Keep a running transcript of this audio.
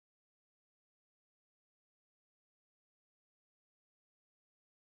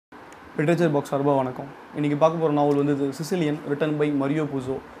Literature box சார்பாக வணக்கம். இன்றைக்கி பார்க்க போகிற நாவல் வந்து சிசிலியன் ரிட்டன் பை மரியோ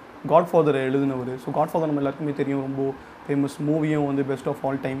புசோ. காட்ஃபாதரை எழுதினவர். ஸோ காட்ஃபாதர் நம்ம எல்லாருக்குமே தெரியும், ரொம்ப ஃபேமஸ் மூவியும் வந்து best of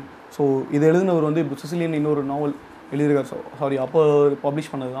all time. So இதை எழுதினவர் வந்து இப்போ சிசிலியன் இன்னொரு நாவல் எழுதியிருக்கார். அப்போ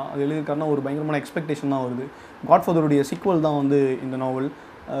பப்ளிஷ் பண்ணது தான். அது எழுதியிருக்காருன்னா ஒரு பயங்கரமான எக்ஸ்பெக்டேஷன் தான் வருது. காட்ஃபாதருடைய சீக்வல் தான் வந்து இந்த நாவல்.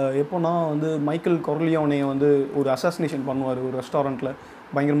 எப்போனா வந்து மைக்கேல் கொர்லியோனே வந்து ஒரு அசாசினேஷன் பண்ணுவார் ஒரு ரெஸ்டாரண்ட்டில்.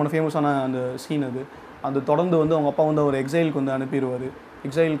 பயங்கரமான ஃபேமஸான அந்த சீன் அது. அது தொடர்ந்து வந்து அவங்க அப்பா வந்து அவர் எக்ஸைலுக்கு வந்து அனுப்பிடுவார்.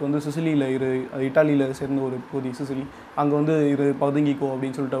 எக்ஸைலுக்கு வந்து சிசிலியில் இட்டாலியில் சேர்ந்த ஒரு பகுதி சிசிலி, அங்கே வந்து பதுங்கிக்கோ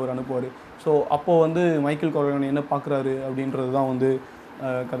அப்படின்னு சொல்லிட்டு அவர் அனுப்புவார். ஸோ அப்போது வந்து மைக்கேல் கொர்லியோனே என்ன பார்க்குறாரு அப்படின்றது தான் வந்து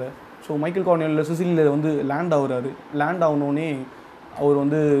கதை. ஸோ மைக்கேல் கொர்லியோனே சிசிலியில் வந்து லேண்ட் ஆகணுன்னே அவர்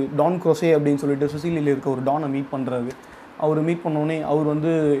வந்து டான் குரோசே அப்படின்னு சொல்லிட்டு சிசிலியில் இருக்க ஒரு டானை மீட் பண்ணுறாரு. அவர் மீட் பண்ணோடனே அவர்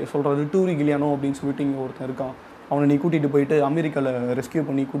வந்து சொல்கிறாரு, டூரி கிலியானோ அப்படின்னு சொல்லிட்டு இங்கே ஒருத்தன் இருக்கான், அவனை நீ கூட்டிகிட்டு போயிட்டு அமெரிக்காவில் ரெஸ்கியூ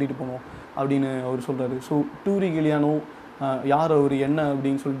பண்ணி கூட்டிகிட்டு போகணும் அப்படின்னு அவர் சொல்கிறாரு. ஸோ டூரி கிலியானோ யார், அவர் என்ன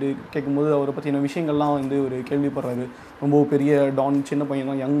அப்படின்னு சொல்லிட்டு கேட்கும்போது அவரை பற்றின விஷயங்கள்லாம் வந்து ஒரு கேள்விப்படுறாரு. ரொம்ப பெரிய டான், சின்ன பையன்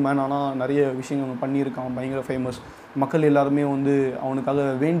தான், யங் மேன், ஆனால் நிறைய விஷயங்கள் பண்ணியிருக்கான், பயங்கர ஃபேமஸ். மக்கள் எல்லாருமே வந்து அவனுக்காக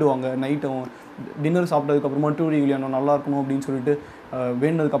வேண்டுவாங்க. நைட்டு அவன் டின்னர் சாப்பிட்டதுக்கப்புறமா டூரி கிலியானோ நல்லா இருக்கணும் அப்படின்னு சொல்லிட்டு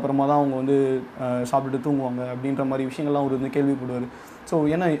வேண்டதுக்கப்புறமா தான் அவங்க வந்து சாப்பிட்டுட்டு தூங்குவாங்க அப்படின்ற மாதிரி விஷயங்கள்லாம் அவர் வந்து கேள்விப்படுவார். ஸோ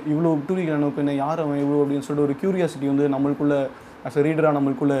ஏன்னா இவ்வளோ டூரி கிலியானோக்கு என்ன, யார் அவன் இவ்வளோ அப்படின்னு சொல்லிட்டு ஒரு க்யூரியாசிட்டி வந்து நம்மளுக்குள்ளே அஸ் அ ரீடராக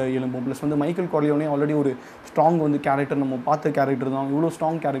நம்மளுக்குள்ளே எழும்பும். ப்ளஸ் வந்து மைக்கேல் கொர்லியோனே ஆல்ரெடி ஒரு ஸ்ட்ராங் வந்து கேரக்டர், நம்ம பார்த்த கேரக்டர் தான், இவ்வளோ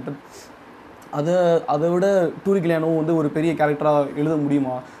ஸ்ட்ராங் கேரக்டர். அதை விட டூரி கிலியானோ வந்து ஒரு பெரிய கேரக்டராக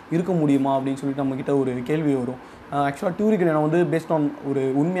இருக்க முடியுமா அப்படின்னு சொல்லிட்டு நம்மக்கிட்ட ஒரு கேள்வி வரும். ஆக்சுவலாக டூரி கிலியானோ வந்து பேஸ்ட் ஆன் ஒரு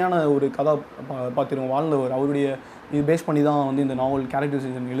உண்மையான ஒரு பாத்திரம் வாழ்ந்தவர். அவருடைய இது பேஸ் பண்ணி தான் வந்து இந்த நாவல்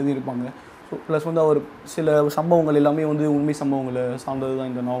கேரக்டரைசேஷன் எழுதியிருப்பாங்க. ஸோ ப்ளஸ் வந்து அவர் சில சம்பவங்கள் எல்லாமே வந்து உண்மை சம்பவங்களை சார்ந்தது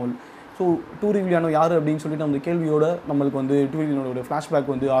தான் இந்த நாவல். ஸோ டூரி கிலியானோ யார் அப்படின்னு சொல்லிட்டு அந்த கேள்வியோட நம்மளுக்கு வந்து டூரி கிலியானோட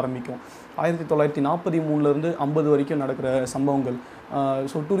ஃப்ளாஷ்பேக் வந்து ஆரம்பிக்கும். 1943 50 வரைக்கும் நடக்கிற சம்பவங்கள்.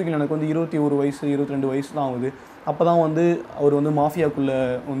 ஸோ டூரி கிலியானோக்கு வந்து 21 வயசு 22 வயசு தான் ஆகுது. அப்போ தான் வந்து அவர் வந்து மாஃபியாக்குள்ளே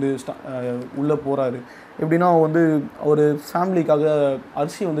வந்து உள்ளே போகிறாரு. எப்படின்னா வந்து ஒரு ஃபேமிலிக்காக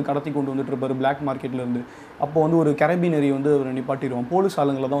அரிசி வந்து கடத்தி கொண்டு வந்துட்டு இருப்பார் பிளாக் மார்க்கெட்லேருந்து. அப்போ வந்து ஒரு கரபினரி வந்து அவர் நிப்பாட்டிடுவான். போலீஸ்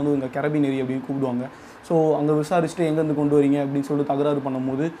ஆளுங்களை தான் வந்து இங்கே கரபினரி அப்படின்னு கூப்பிடுவாங்க. ஸோ அங்கே விசாரிச்சுட்டு எங்கேருந்து கொண்டு வரீங்க அப்படின்னு சொல்லிட்டு தகராறு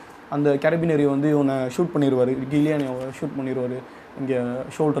பண்ணும்போது அந்த கரபினரி வந்து இவனை ஷூட் பண்ணிடுவார். கிலியானோவை ஷூட் பண்ணிடுவார். இங்கே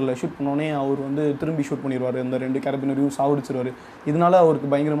ஷோல்டரில் ஷூட் பண்ணோடனே அவர் வந்து திரும்பி ஷூட் பண்ணிடுவார். அந்த 2 கரபினரியும் சாவடிச்சிருவார். இதனால்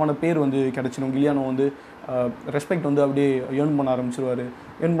அவருக்கு பயங்கரமான பேர் வந்து கிடச்சிடும். கிலியானோ வந்து ரெஸ்பெக்ட் வந்து அப்படியே ஏர்ன் பண்ண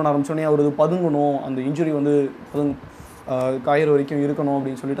ஆரம்பிச்சோடனே அவர் பதுங்கணும், அந்த இன்ஜுரி வந்து காயிற வரைக்கும் இருக்கணும்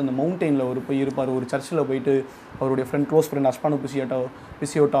அப்படின்னு சொல்லிட்டு அந்த மவுண்டெயினில் அவர் போய் இருப்பார். ஒரு சர்ச்சில் போயிட்டு அவருடைய க்ளோஸ் ஃப்ரெண்ட் அஸ்பானோ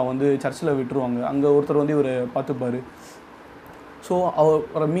பிசியோட்டா வந்து சர்ச்சில் விட்டுருவாங்க. அங்கே ஒருத்தர் வந்து இவர் பார்த்துப்பார். ஸோ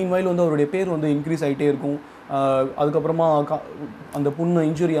அவர் மீன்வைல் வந்து அவருடைய பேர் வந்து இன்க்ரீஸ் ஆகிட்டே இருக்கும். அதுக்கப்புறமா அந்த புண்ணு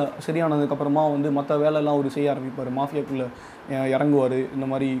இன்ஜுரி சரியானதுக்கப்புறமா வந்து மற்ற வேலையெல்லாம் அவர் செய்ய ஆரம்பிப்பார். மாஃபியாக்குள்ளே இறங்குவார். இந்த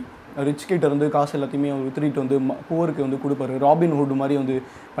மாதிரி ரிச் கிட்ட இருந்து காசு எல்லாத்தையுமே அவர் திருடிட்டு வந்து புவருக்கு வந்து கொடுப்பாரு. ராபின் ஹுட் மாதிரி வந்து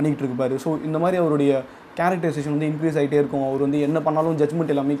பண்ணிக்கிட்டு இருப்பார். ஸோ இந்த மாதிரி அவருடைய கேரக்டரைசேஷன் வந்து இன்க்ரீஸ் ஆகிட்டே இருக்கும். அவர் வந்து என்ன பண்ணாலும்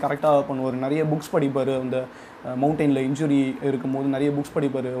ஜட்ஜ்மெண்ட் எல்லாமே கரெக்டாக பண்ணுவார். நிறைய புக்ஸ் படிப்பார். அந்த மவுண்டெயினில் இன்ஜுரி இருக்கும்போது நிறைய புக்ஸ்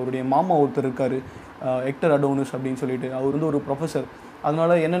படிப்பார். அவருடைய மாமா ஒருத்தர் இருக்கார், ஹெக்டர் அடோனிஸ் அப்படின்னு சொல்லிட்டு. அவர் வந்து ஒரு ப்ரொஃபஸர்.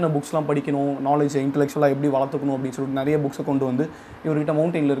 அதனால் என்னென்ன புக்ஸ்லாம் படிக்கணும், நாலேஜ் இன்டெலெக்சுவலாக எப்படி வளர்த்துக்கணும் அப்படின்னு சொல்லிட்டு நிறைய புக்ஸை கொண்டு வந்து இவர்கிட்ட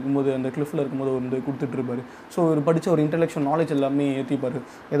மவுண்டெயினில் இருக்கும்போது, அந்த கிளிஃபில் இருக்கும்போது அவர் வந்து கொடுத்துட்ருப்பார். ஸோ இவர் படித்த ஒரு இன்டெலெக்சுவல் நாலேஜ் எல்லாமே ஏற்றிப்பார்.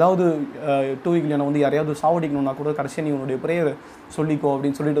 ஏதாவது டூரி கிலியானோ வந்து யாரையாவது சாவடிக்கணும்னா கூட கடைசியாக நீ உன்னுடைய ப்ரேயரை சொல்லிக்கோ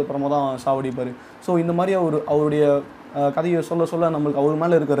அப்படின்னு சொல்லிட்டு அப்புறமா தான் சாவடிப்பார். ஸோ இந்த மாதிரி அவருடைய கதையை சொல்ல நம்மளுக்கு அவர்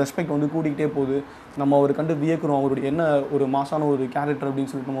மேலே இருக்க ரெஸ்பெக்ட் வந்து கூட்டிகிட்டே போகுது. நம்ம அவர் கண்டு வியக்கிறோம். அவருடைய என்ன ஒரு மாசான ஒரு கேரக்டர்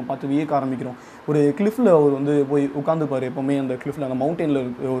அப்படின்னு சொல்லிட்டு நம்ம பார்த்து வியக்க ஆரம்பிக்கிறோம். ஒரு கிளிஃபில் அவர் வந்து போய் உட்காந்துப்பார். எப்போவுமே அந்த கிளிஃபில், அந்த மவுண்டெயினில்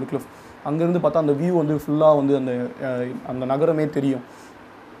ஒரு கிளிஃப், அங்கேருந்து பார்த்தா அந்த வியூ வந்து ஃபுல்லாக வந்து அந்த நகரமே தெரியும்.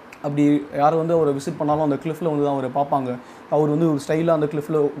 அப்படி யார் வந்து அவரை விசிட் பண்ணாலும் அந்த கிளிஃபில் வந்து தான் அவரை பார்ப்பாங்க. அவர் வந்து ஒரு ஸ்டைலாக அந்த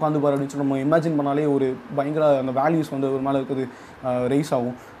கிளிஃபில் உட்காந்துப்பார் அப்படின்னு சொல்லி நம்ம இமேஜின் பண்ணாலே ஒரு பயங்கர அந்த வேல்யூஸ் வந்து ஒரு மேலே இருக்கிறது ரைஸ்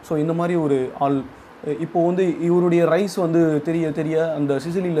ஆகும். ஸோ இந்த மாதிரி ஒரு ஆள் இப்போது வந்து இவருடைய ரைஸ் வந்து தெரிய அந்த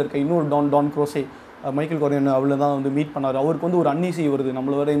சிசிலியில் இருக்க இன்னொரு டான் குரோசே, மைக்கேல் கொர்லியோனே அவளை தான் வந்து மீட் பண்ணார். அவருக்கு வந்து ஒரு அன்னீசி வருது,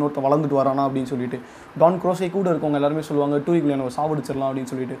 நம்மளை வர இன்னொருத்த வளர்ந்துட்டு வரானா அப்படின்னு சொல்லிட்டு. டான் குரோசே கூட இருக்கவங்க எல்லாருமே சொல்லுவாங்க டூரி கிலியானோவை சாவடிச்சிடலாம்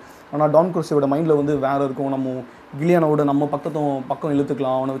அப்படின்னு சொல்லிட்டு. ஆனால் டான் குரோசேவோட மைண்டில் வந்து வேறு இருக்கும். நம்ம கிலியானோட நம்ம பக்கம்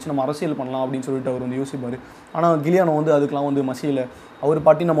இழுத்துக்கலாம், அவனை வச்சு நம்ம அரசியல் பண்ணலாம் அப்படின்னு சொல்லிட்டு அவர் வந்து யோசிப்பார். ஆனால் கிலியானோ வந்து அதுக்கெலாம் வந்து மசியலை. அவர்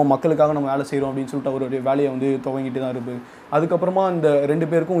பாட்டி நம்ம மக்களுக்காக நம்ம வேலை செய்கிறோம் அப்படின்னு சொல்லிட்டு அவருடைய வேலையை வந்து துவங்கிட்டு தான் இருப்பார். அதுக்கப்புறமா இந்த 2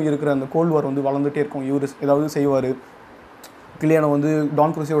 பேருக்கும் இருக்கிற அந்த கோல்ட் வார் வந்து வளர்ந்துகிட்டே இருக்கும். இவர் ஏதாவது செய்வார், கிலியானோ வந்து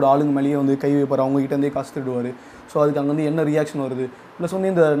டான் குரோசேவோட ஆளுங்க மேலேயே வந்து கை வைப்பார், அவங்ககிட்டேருந்தே காசு திருடுவார். ஸோ அதுக்கு அங்கே வந்து என்ன ரியாக்ஷன் வருது. ப்ளஸ்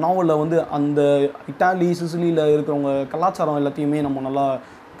வந்து இந்த நாவலில் வந்து அந்த இட்டாலி சிசிலியில் இருக்கிறவங்க கலாச்சாரம் எல்லாத்தையுமே நம்ம நல்லா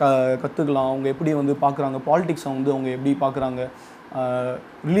கற்றுக்கலாம். அவங்க எப்படி வந்து பார்க்குறாங்க, பாலிடிக்ஸை வந்து அவங்க எப்படி பார்க்குறாங்க,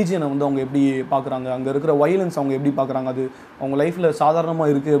 ரிலீஜியனை வந்து அவங்க எப்படி பார்க்குறாங்க, அங்கே இருக்கிற வயலன்ஸ் அவங்க எப்படி பார்க்குறாங்க, அது அவங்க லைஃப்பில்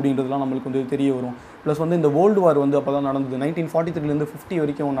சாதாரணமாக இருக்குது அப்படின்றதுலாம் நம்மளுக்கு வந்து தெரிய வரும். ப்ளஸ் வந்து இந்த வேர்ல்டு வார் வந்து அப்போ தான் நடந்தது. 1943 50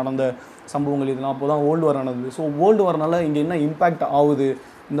 வரைக்கும் நடந்த சம்பவங்கள் இதெல்லாம் அப்போ தான் வேர்ல்டு வார் நடந்தது. ஸோ வேர்ல்டு வார்னால இங்கே என்ன இம்பேக்ட் ஆகுது,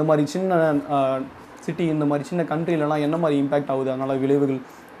 இந்த மாதிரி சின்ன சிட்டி, இந்த மாதிரி சின்ன கண்ட்ரிலலாம் என்ன மாதிரி இம்பேக்ட் ஆகுது, அதனால் விளைவுகள்,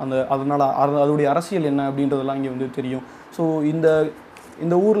 அதனால் அதோடைய அரசியல் என்ன அப்படின்றதெல்லாம் இங்கே வந்து தெரியும். ஸோ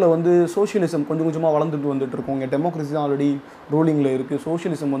இந்த ஊரில் வந்து சோஷியலிசம் கொஞ்சம் கொஞ்சமாக வளர்ந்துட்டு வந்துட்டுருக்கோம். இங்கே டெமோக்ரஸி தான் ஆல்ரெடி ரூலிங்கில் இருக்குது.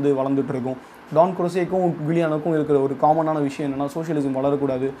 சோஷியலிசம் வந்து வளர்ந்துட்டுருக்கும். டான் குரோசேக்கும் கிலியானோக்கும் இருக்கிற ஒரு காமனான விஷயம் என்னென்னா, சோஷியலிசம்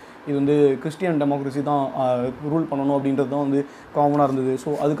வளரக்கூடாது, இது வந்து கிறிஸ்டியன் டெமோக்ரஸி தான் ரூல் பண்ணணும் அப்படின்றது தான் வந்து காமனாக இருந்தது.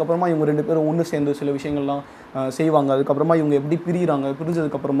 ஸோ அதுக்கப்புறமா இவங்க 2 பேரும் ஒன்று சேர்ந்து சில விஷயங்கள்லாம் செய்வாங்க. அதுக்கப்புறமா இவங்க எப்படி பிரிகிறாங்க,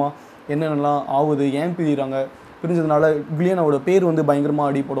 பிரிஞ்சதுக்கப்புறமா என்னென்னலாம் ஆகுது, ஏன் பிரிகிறாங்க, பிரிஞ்சதுனால கிலியானோட பேர் வந்து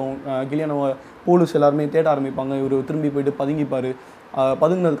பயங்கரமாக அடிப்படும். கிலியானோவை போலீஸ் எல்லாருமே தேட ஆரம்பிப்பாங்க. இவர் திரும்பி போயிட்டு பதுங்கிப்பார்.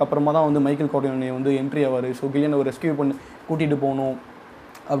 பதுங்கினதுக்கப்புறமா தான் வந்து மைக்கேல் கார்லியோனே வந்து என்ட்ரி ஆவார். ஸோ கிலியானோவை ரெஸ்கியூ பண்ணி கூட்டிகிட்டு போகணும்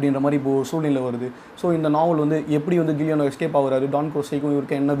அப்படின்ற மாதிரி இப்போது சூழ்நிலை வருது. ஸோ இந்த நாவல் வந்து எப்படி வந்து கிலியானோ எஸ்கேப் ஆகுறாரு, டான் குரோசேக்கும்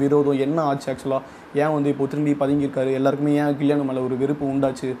இவருக்கு என்ன விரோதம், என்ன ஆச்சு ஆக்சுவலாக, ஏன் வந்து இப்போ திரும்பி பதுங்கியிருக்காரு, எல்லாருக்குமே ஏன் கிலியானோ மேலே ஒரு வெறுப்பு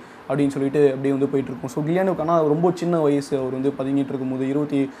உண்டாச்சு அப்படின்னு சொல்லிட்டு அப்படியே வந்து போயிட்டுருக்கும். ஸோ கிலியானோக்கான ரொம்ப சின்ன வயசு, அவர் வந்து பதுங்கிட்டு இருக்கும்போது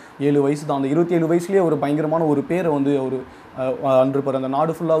 27 வயசு தான். அந்த 27 வயசுலேயே ஒரு பயங்கரமான ஒரு பேரை வந்து அவர் அன்றிருப்பார். அந்த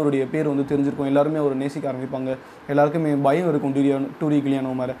நாடு ஃபுல்லாக அவருடைய பேர் வந்து தெரிஞ்சிருக்கும். எல்லாருமே அவர் நேசிக்க ஆரம்பிப்பாங்க. எல்லாருக்குமே பயம் இருக்கும் டூரி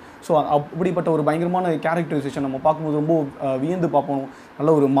கிலியானோ மேலே. ஸோ அப்படிப்பட்ட ஒரு பயங்கரமான கேரக்டரைசேஷன் நம்ம பார்க்கும்போது ரொம்ப வியந்து பார்ப்போம்.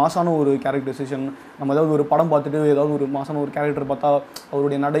 நல்ல ஒரு மாசான ஒரு கேரக்டரைசேஷன். நம்ம ஏதாவது ஒரு படம் பார்த்துட்டு ஏதாவது ஒரு மாசான ஒரு கேரக்டர் பார்த்தா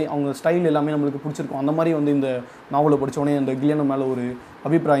அவருடைய நடை, அவங்க ஸ்டைல் எல்லாமே நம்மளுக்கு பிடிச்சிருக்கும். அந்த மாதிரி வந்து இந்த நாவலை படித்தோடனே அந்த கிலியானோ மேலே ஒரு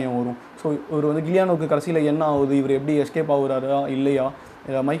அபிப்பிராயம் வரும். ஸோ இவர் வந்து கிலியானோவுக்கு கடைசியில் என்ன ஆகுது, இவர் எப்படி எஸ்கேப் ஆகுறாரா இல்லையா,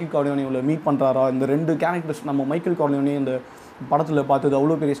 மைக்கேல் கார்லியோனே இவ்வளோ மீட் பண்ணுறாரா, இந்த 2 கேரக்டர்ஸ் நம்ம மைக்கேல் கார்லியோனே இந்த படத்தில் பார்த்தது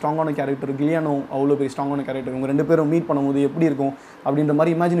அவ்வளோ பெரிய ஸ்ட்ராங்கான கேரக்டர், கிலியானோ அவ்வளோ பெரிய ஸ்ட்ராங்கான கேரக்டர், இவங்க 2 பேரும் மீட் பண்ணும்போது எப்படி இருக்கும் அப்படின்ற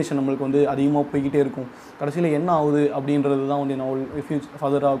மாதிரி இமேஜினேஷன் நம்மளுக்கு வந்து அதிகமாக போய்கிட்டே இருக்கும். கடைசியில் என்ன ஆகுது அப்படின்றது தான் வந்து நாவல்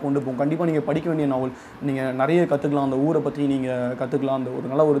ஃபர்தராக கொண்டு போகும். கண்டிப்பாக நீங்கள் படிக்க வேண்டிய நாவல். நீங்கள் நிறைய கற்றுக்கலாம், அந்த ஊரை பற்றி நீங்கள் கற்றுக்கலாம். அந்த ஒரு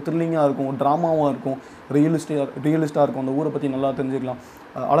நல்ல ஒரு த்ரில்லிங்காக இருக்கும், ட்ராமாவாக இருக்கும், ரியலிஸ்டாக இருக்கும். அந்த ஊரை பற்றி நல்லா தெரிஞ்சுக்கலாம்.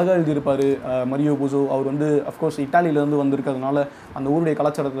 அழகாக எழுதியிருப்பார் மரியோ புசோ. அவர் வந்து அஃப்கோர்ஸ் இட்டாலியிலேருந்து வந்திருக்கிறதுனால அந்த ஊருடைய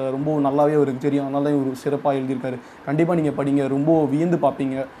கலாச்சாரத்தை ரொம்ப நல்லாவே அவருக்கு தெரியும். அதனால தான் இவர் சிறப்பாக எழுதியிருக்காரு. கண்டிப்பாக நீங்கள் படிங்க, ரொம்ப வியந்து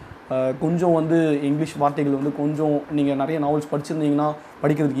பார்ப்பீங்க. கொஞ்சம் வந்து இங்கிலீஷ் வார்த்தைகள் வந்து கொஞ்சம் நீங்கள் நிறைய நாவல்ஸ் படிச்சிருந்தீங்கன்னா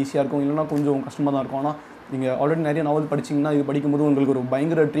படிக்கிறதுக்கு ஈஸியாக இருக்கும், இல்லைனா கொஞ்சம் கஷ்டமாக தான் இருக்கும். ஆனால் நீங்கள் ஆல்ரெடி நிறைய நாவல் படிச்சிங்கன்னா இது படிக்கும்போது உங்களுக்கு ஒரு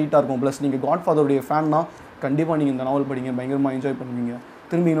பயங்கர ட்ரீட்டாக இருக்கும். ப்ளஸ் நீங்கள் காட்ஃபாதருடைய ஃபேன்னா கண்டிப்பாக நீங்கள் இந்த நாவல் படிங்க, பயங்கரமாக என்ஜாய் பண்ணுவீங்க.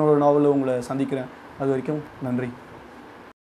 திரும்பி இன்னொரு நாவலில் உங்களை சந்திக்கிறேன். அது வரைக்கும் நன்றி.